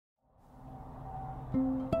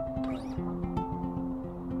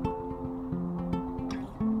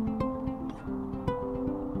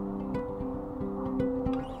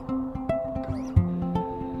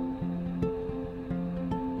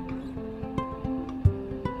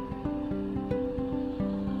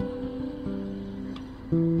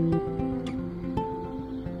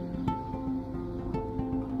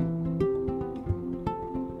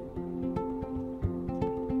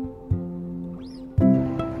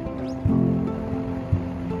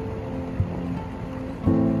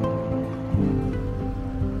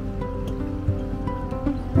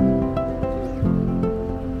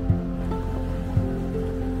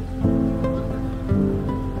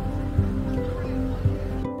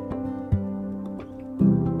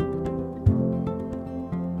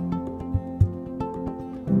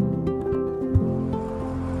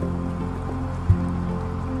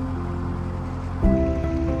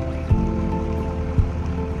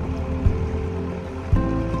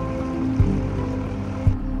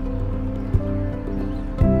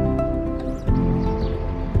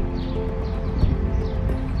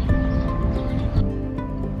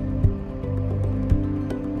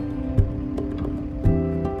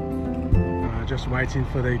Just waiting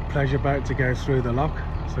for the pleasure boat to go through the lock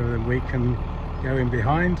so that we can go in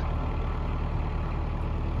behind.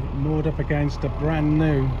 Moored up against a brand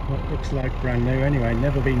new, what looks like brand new anyway,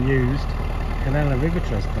 never been used, Canals and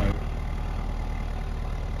Rivers boat.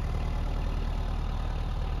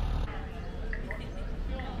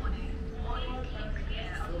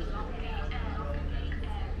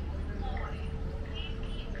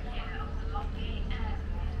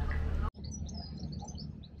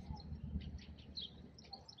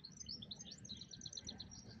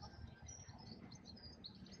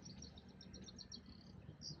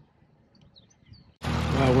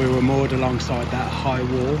 Well, we were moored alongside that high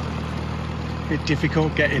wall. A bit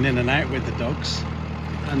difficult getting in and out with the dogs,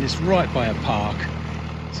 and it's right by a park,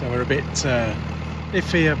 so we're a bit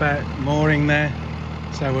iffy about mooring there.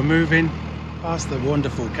 So we're moving past the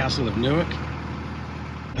wonderful castle of Newark.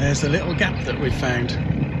 There's the little gap that we found.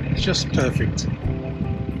 It's just perfect.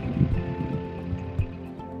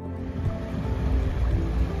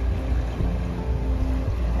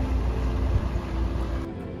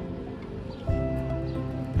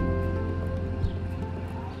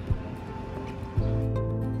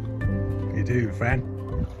 You do, Fran?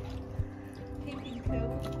 Keeping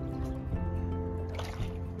cool.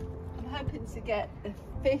 I'm hoping to get a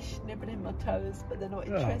fish nibbling my toes, but they're not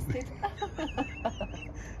interested.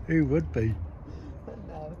 Who would be?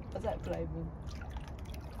 No, I don't blame them.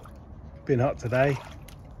 Been hot today.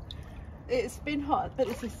 It's been hot, but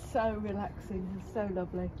this is so relaxing and so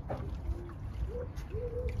lovely.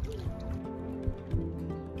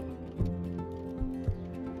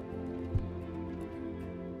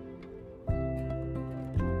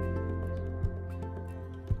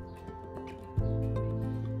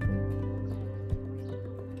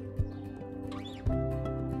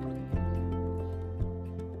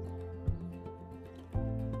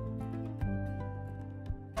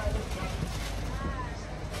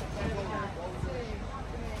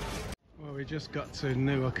 We just got to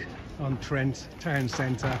Newark-on-Trent town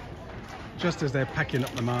centre just as they're packing up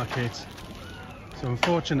the market. So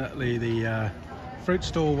unfortunately the fruit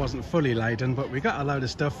stall wasn't fully laden, but we got a load of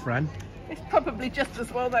stuff, Fran. It's probably just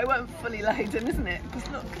as well they weren't fully laden, isn't it? Because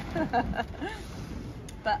look.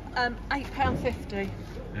 But £8.50.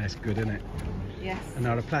 That's good, isn't it? Yes. And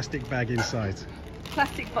not a plastic bag inside.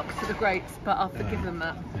 Plastic box for the grapes, but I'll forgive them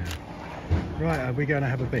that. Yeah. Right, are we going to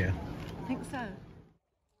have a beer? I think so.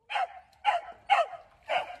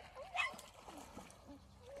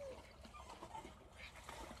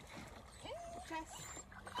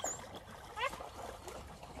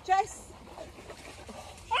 Jess!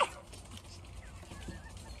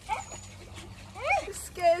 It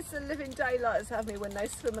scares the living daylights out of me when they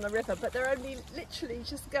swim on a river, but they're only literally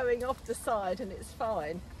just going off the side and it's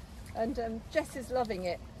fine. And Jess is loving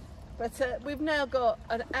it. But we've now got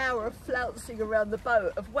an hour of flouncing around the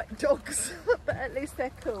boat of wet dogs, but at least they're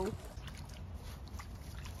cool.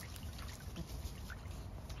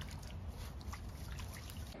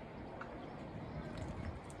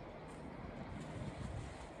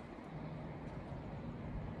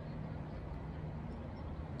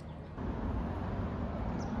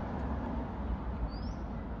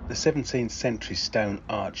 The 17th century stone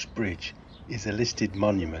arched bridge is a listed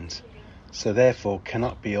monument, so therefore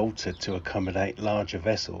cannot be altered to accommodate larger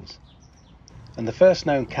vessels. And the first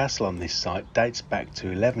known castle on this site dates back to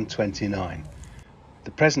 1129.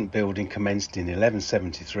 The present building commenced in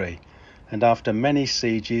 1173, and after many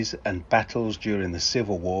sieges and battles during the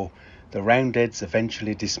Civil War, The Roundheads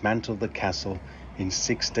eventually dismantled the castle in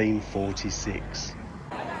 1646.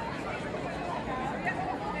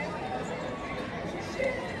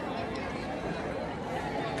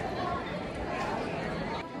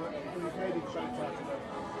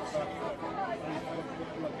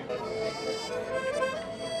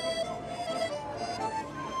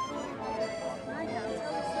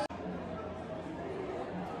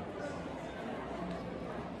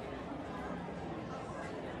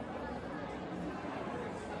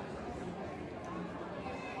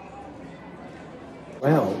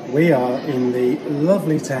 Well, we are in the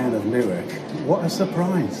lovely town of Newark. What a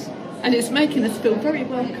surprise. And it's making us feel very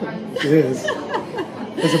welcome. It is.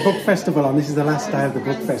 There's a book festival on. This is the last day of the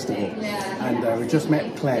book festival. And we just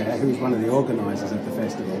met Claire, who's one of the organisers of the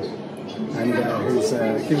festival. And who's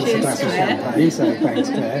given us a glass of champagne, so thanks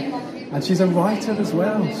Claire. And she's a writer as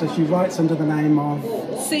well, so she writes under the name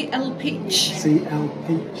of... C.L. Peach. C.L.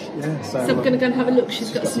 Peach, yeah. So we're going to go and have a look. She's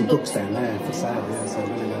got some books down there for sale, yeah, so we're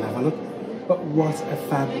going to go and have a look. But what a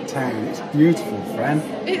fab town. It's beautiful, Fran.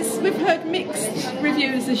 We've heard mixed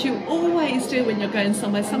reviews, as you always do when you're going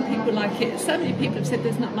somewhere. Some people like it. So many people have said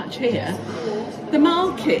there's not much here. The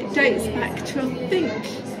market dates back to, I think,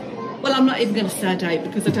 well, I'm not even going to say a date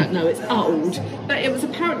because I don't know, it's old. But it was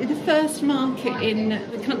apparently the first market in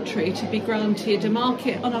the country to be granted a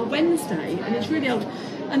market on a Wednesday. And it's really old.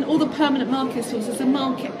 And all the permanent market stalls, there's a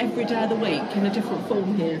market every day of the week in a different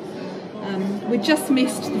form here. We just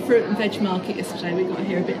missed the fruit and veg market yesterday. We got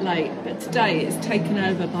here a bit late, but today it's taken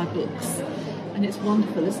over by books, and it's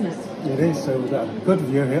wonderful, isn't it? It is. So we've got a good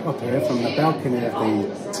view up here from the balcony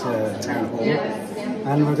of the town hall,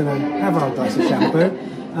 and we're going to have our glass of shampoo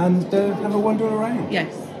and have a wander around.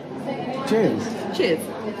 Yes. Cheers. Cheers.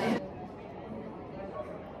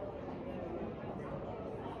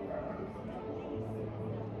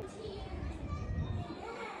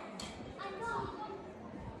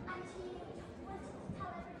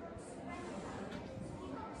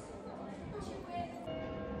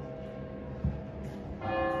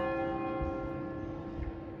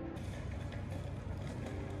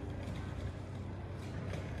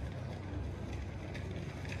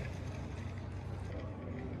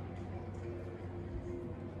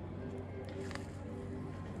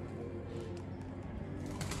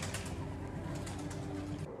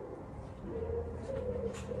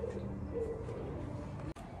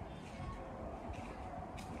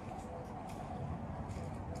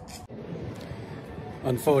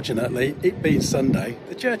 Unfortunately, it being Sunday,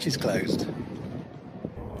 the church is closed.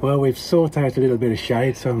 Well, we've sought out a little bit of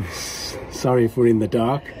shade, so I'm sorry if we're in the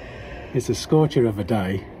dark. It's a scorcher of a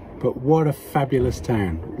day, but what a fabulous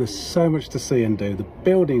town. There's so much to see and do. The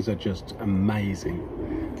buildings are just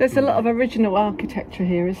amazing. There's a lot of original architecture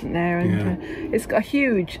here, isn't there? And it's got a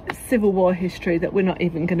huge Civil War history that we're not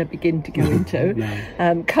even going to begin to go into.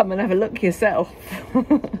 No. Come and have a look yourself.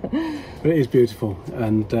 But it is beautiful,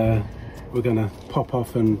 and we're going to pop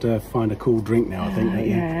off and find a cool drink now, I think.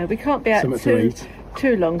 Yeah, we can't be out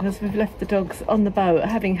too long because we've left the dogs on the boat,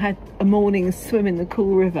 having had a morning swim in the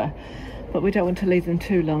cool river. But we don't want to leave them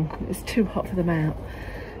too long. It's too hot for them out.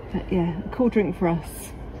 But yeah, a cool drink for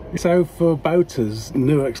us. So for boaters,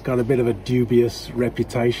 Newark's got a bit of a dubious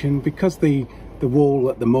reputation because the wall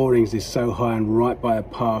at the moorings is so high and right by a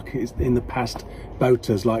park. In the past,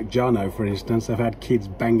 boaters like Jono, for instance, have had kids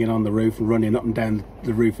banging on the roof and running up and down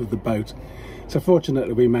the roof of the boat. So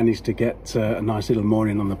fortunately we managed to get a nice little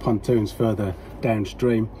mooring on the pontoons further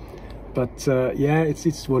downstream. But yeah,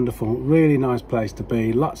 it's wonderful. Really nice place to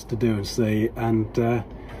be, lots to do and see, and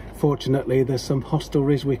fortunately there's some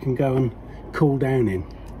hostelries we can go and cool down in.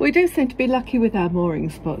 We do seem to be lucky with our mooring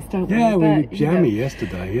spots, don't we? Yeah, we were jammy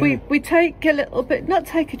yesterday. Yeah. We take a little bit, not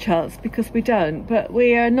take a chance because we don't, but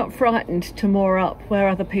we are not frightened to moor up where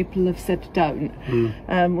other people have said don't.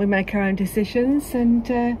 We make our own decisions,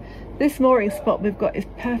 and this mooring spot we've got is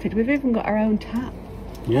perfect. We've even got our own tap.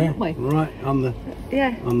 Yeah, haven't we? right on the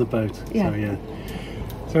boat. Yeah. So yeah.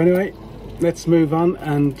 So anyway, let's move on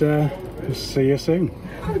and we'll see you soon.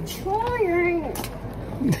 I'm trying.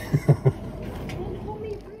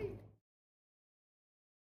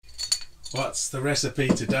 What's the recipe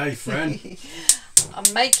today, Fran?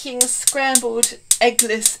 I'm making scrambled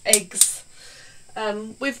eggless eggs.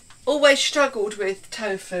 We've always struggled with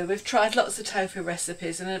tofu. We've tried lots of tofu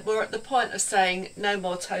recipes and we're at the point of saying no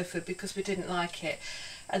more tofu because we didn't like it.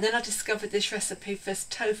 And then I discovered this recipe for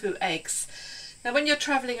tofu eggs. Now when you're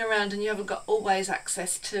travelling around and you haven't got always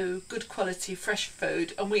access to good quality fresh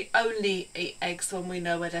food, and we only eat eggs when we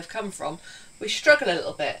know where they've come from, we struggle a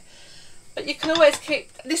little bit. But you can always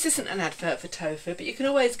keep, this isn't an advert for tofu, but you can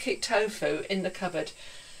always keep tofu in the cupboard.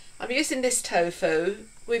 I'm using this tofu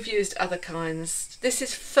we've used other kinds. This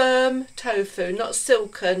is firm tofu, not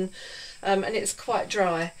silken, and it's quite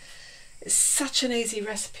dry. It's such an easy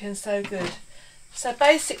recipe and so good. So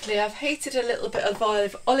basically I've heated a little bit of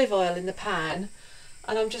olive oil in the pan,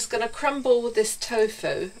 and I'm just going to crumble this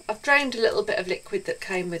tofu. I've drained a little bit of liquid that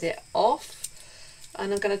came with it off,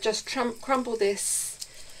 and I'm going to just crumble this.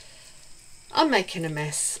 I'm making a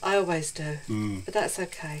mess, I always do, but that's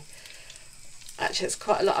okay. Actually, it's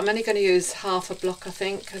quite a lot. I'm only going to use half a block, I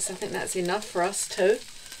think, because I think that's enough for us too.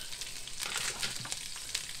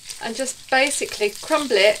 And just basically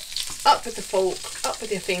crumble it up with the fork, up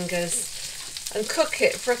with your fingers, and cook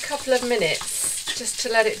it for a couple of minutes, just to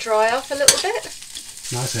let it dry off a little bit.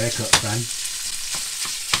 Nice haircut, Fran.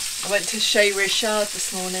 I went to Chez Richard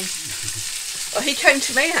this morning. Well, he came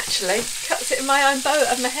to me actually, cuts it in my own boat,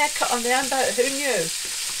 have my hair cut on the own boat, who knew?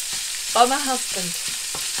 By my husband.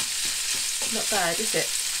 Not bad, is it?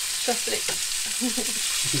 Truffly.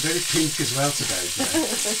 You're very pink as well today,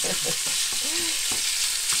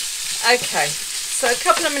 Okay, so a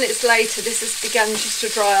couple of minutes later this has begun just to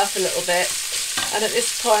dry off a little bit, and at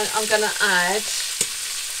this point I'm going to add,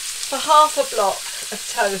 for half a block of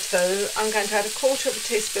tofu, I'm going to add 1/4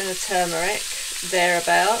 teaspoon of turmeric,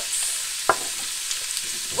 thereabouts.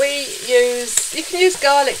 You can use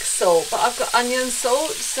garlic salt, but I've got onion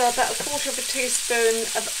salt, so about 1/4 teaspoon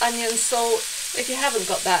of onion salt. If you haven't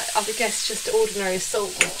got that, I would guess just ordinary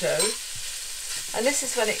salt would do. And this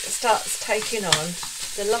is when it starts taking on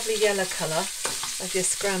the lovely yellow colour of your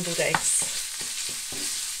scrambled eggs.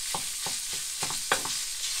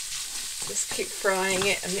 Just keep frying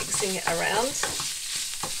it and mixing it around.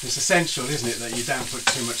 It's essential, isn't it, that you don't put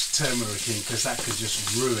too much turmeric in, because that could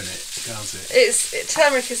just ruin it, can't it?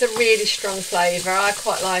 Turmeric is a really strong flavour. I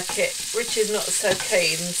quite like it. Rich is not so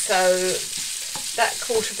keen, so that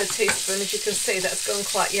 1/4 teaspoon, as you can see, that's gone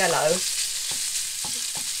quite yellow.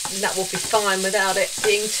 And that will be fine without it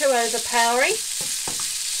being too overpowering.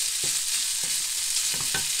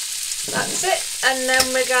 That's it. And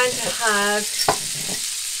then we're going to have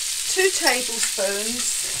 2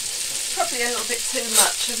 tablespoons, probably a little bit too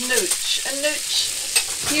much, of nooch. And nooch,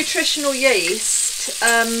 nutritional yeast,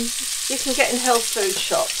 you can get in health food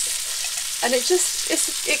shops, and it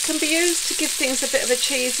can be used to give things a bit of a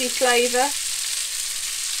cheesy flavour.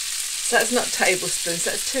 So that's not tablespoons,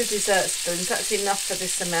 that's 2 dessert spoons. That's enough for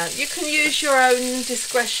this amount. You can use your own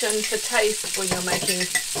discretion for taste when you're making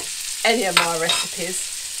any of my recipes,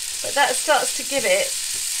 but that starts to give it,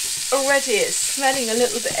 already it's smelling a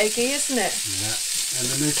little bit eggy, isn't it? Yeah. And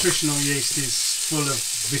the nutritional yeast is full of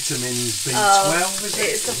vitamin B12, is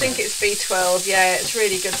it? I think it's B12, yeah, it's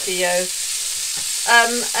really good for you.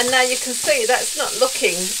 And now you can see that's not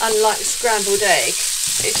looking unlike scrambled egg.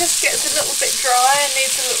 It just gets a little bit dry and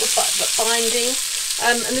needs a little bit binding.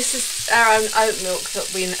 And this is our own oat milk that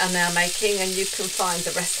we are now making, and you can find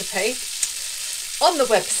the recipe on the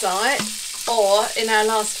website or in our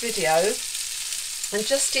last video. And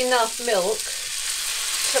just enough milk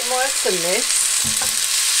to moisten this.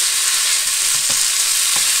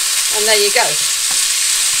 And there you go.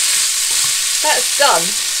 That's done.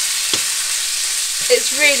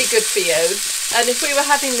 It's really good for you. And if we were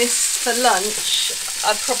having this for lunch,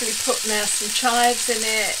 I'd probably put now some chives in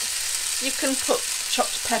it. You can put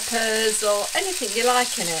chopped peppers or anything you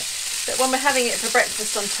like in it. But when we're having it for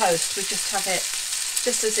breakfast on toast, we just have it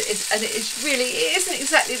just as it is. And it isn't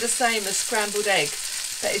exactly the same as scrambled egg,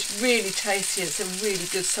 but it's really tasty. It's a really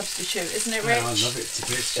good substitute, isn't it, Rich? Oh, I love it to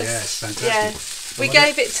bits. Yeah, it's fantastic. Yeah. We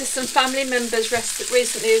gave it to some family members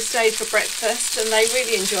recently who stayed for breakfast, and they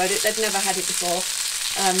really enjoyed it. They'd never had it before.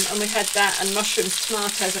 And we had that and mushrooms,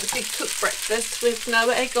 tomatoes, a big cooked breakfast with no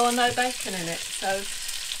egg or no bacon in it. So,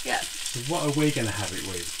 yeah. So what are we going to have it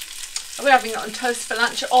with? We're having it on toast for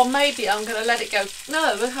lunch, or maybe I'm going to let it go.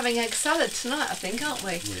 No, we're having egg salad tonight, I think, aren't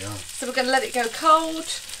we? We are. So we're going to let it go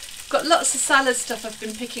cold. Got lots of salad stuff I've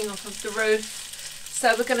been picking off of the roof,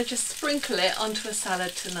 so we're going to just sprinkle it onto a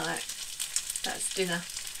salad tonight. That's dinner.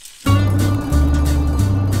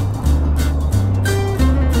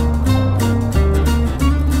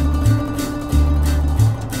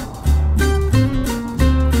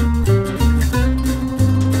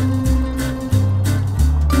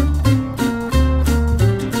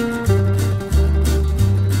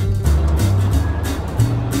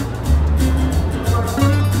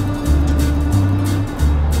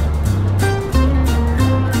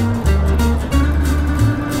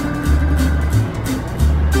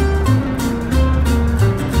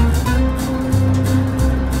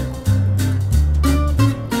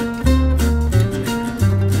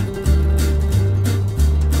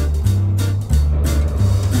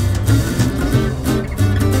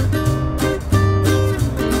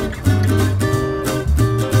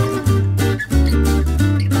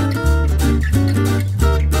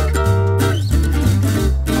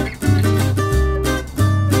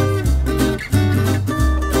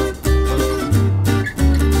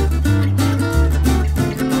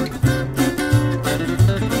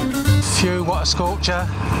 quite a scorcher.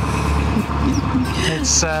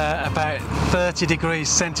 It's about 30 degrees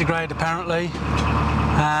centigrade apparently.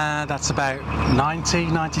 That's about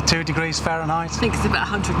 92 degrees Fahrenheit. I think it's about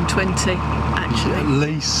 120 actually. At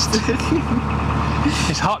least.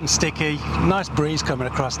 It's hot and sticky. Nice breeze coming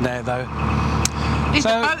across now though.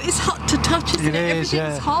 It's hot to touch, isn't it? It is,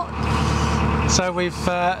 Everything's hot. So we've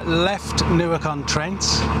left Newark-on-Trent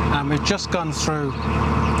and we've just gone through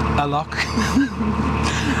a lock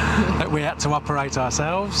that we had to operate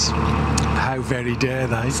ourselves. How very dare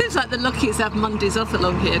they? Seems like the Lockies have Mondays off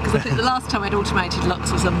along here, because I think the last time I had automated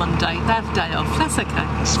locks was a Monday. They have a day off. That's okay.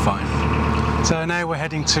 That's fine. So now we're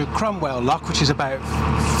heading to Cromwell Lock, which is about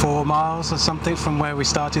 4 miles or something from where we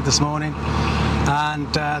started this morning, and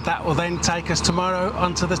that will then take us tomorrow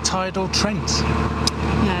onto the tidal Trent.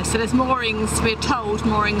 Yeah, so there's moorings, we're told,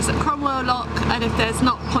 moorings at Cromwell Lock, and if there's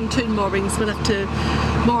not pontoon moorings we'll have to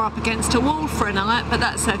moor up against a wall for a night, but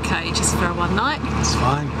that's okay, just for one night. That's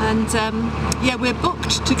fine. And yeah, we're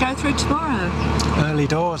booked to go through tomorrow. Early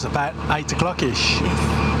doors, about 8 o'clock-ish.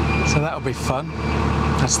 So that'll be fun.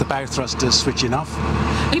 That's the bow thrusters switching off.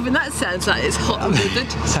 Even that sounds like it's hot and withered,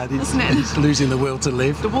 doesn't it? It's losing the will to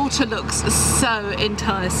live. The water looks so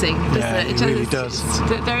enticing, doesn't it? It really does.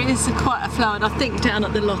 There is quite a flow, and I think down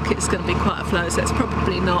at the lock it's going to be quite a flow, so it's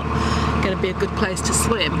probably not going to be a good place to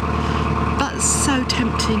swim. But so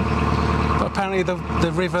tempting. But apparently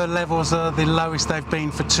the river levels are the lowest they've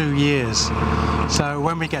been for 2 years. So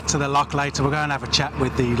when we get to the lock later, we're going to have a chat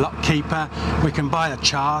with the lock keeper. We can buy a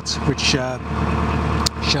chart which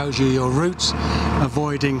shows you your route,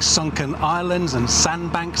 avoiding sunken islands and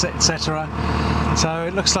sandbanks, etc. So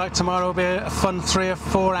it looks like tomorrow will be a fun 3 or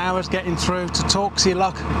 4 hours getting through to Torksey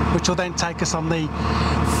Lock, which will then take us on the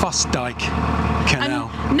Fosdyke Canal.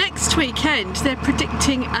 And next weekend they're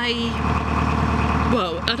predicting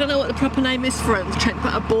well, I don't know what the proper name is for it, Trent,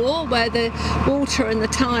 but a bore where the water and the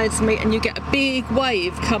tides meet and you get a big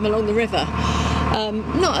wave come along the river.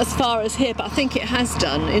 Not as far as here, but I think it has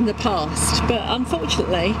done in the past. But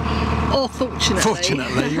unfortunately, or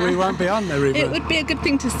fortunately, we won't be on the river. It would be a good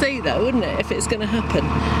thing to see though, wouldn't it, if it's going to happen.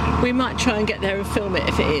 We might try and get there and film it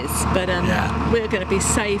if it is, but we're going to be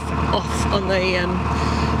safe off on the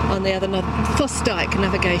other Fosdyke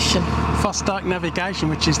navigation. Fosdyke navigation,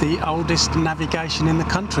 which is the oldest navigation in the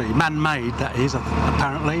country, man-made that is,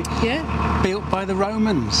 apparently. Yeah. Built by the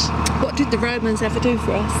Romans. What did the Romans ever do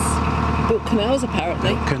for us? Built canals,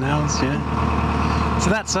 apparently. Built canals, yeah.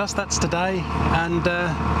 So that's us, that's today, and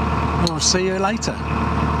we'll see you later.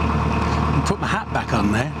 I'll put my hat back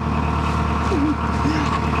on there.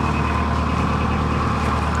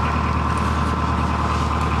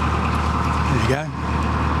 There you go.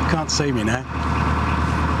 Can't see me now.